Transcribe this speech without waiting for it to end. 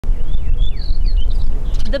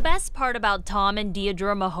The best part about Tom and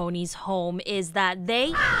Deidre Mahoney's home is that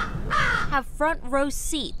they have front row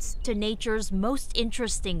seats to nature's most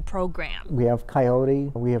interesting program. We have coyote,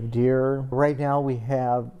 we have deer. Right now we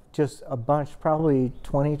have just a bunch, probably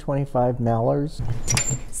 20, 25 mallards.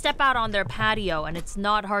 Step out on their patio and it's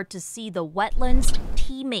not hard to see the wetlands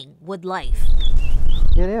teeming with life.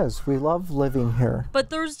 It is. We love living here. But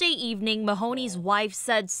Thursday evening, Mahoney's wife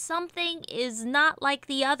said something is not like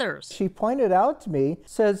the others. She pointed out to me,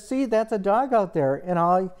 says, "See, that's a dog out there."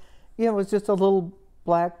 And it was just a little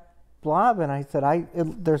black blob. And I said,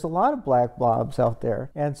 there's a lot of black blobs out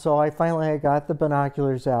there. And so I got the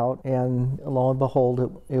binoculars out, and lo and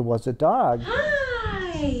behold, it was a dog.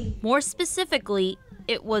 Hi! More specifically,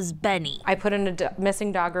 it was Benny. I put in a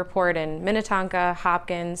missing dog report in Minnetonka,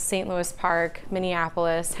 Hopkins, St. Louis Park,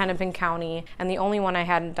 Minneapolis, Hennepin County, and the only one I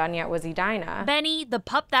hadn't done yet was Edina. Benny, the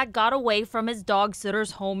pup that got away from his dog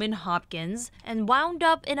sitter's home in Hopkins and wound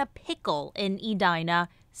up in a pickle in Edina,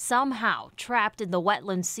 somehow trapped in the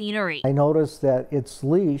wetland scenery. I noticed that its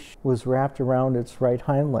leash was wrapped around its right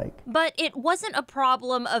hind leg. But it wasn't a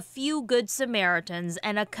problem a few good Samaritans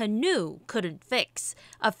and a canoe couldn't fix.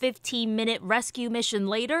 A 15-minute rescue mission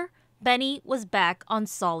later, Benny was back on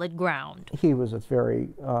solid ground. He was a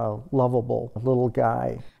very lovable little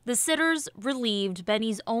guy. The sitters relieved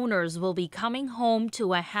Benny's owners will be coming home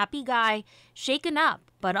to a happy guy, shaken up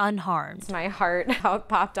but unharmed. My heart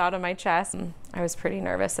popped out of my chest. I was pretty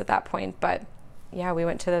nervous at that point, but yeah, we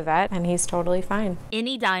went to the vet and he's totally fine. In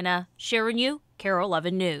Edina, sharing you, KARE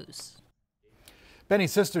 11 News.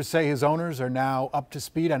 Benny's sisters say his owners are now up to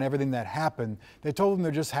speed on everything that happened. They told him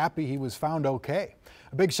they're just happy he was found okay.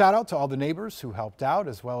 A big shout out to all the neighbors who helped out,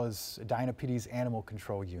 as well as Edina PD's Animal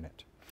Control Unit.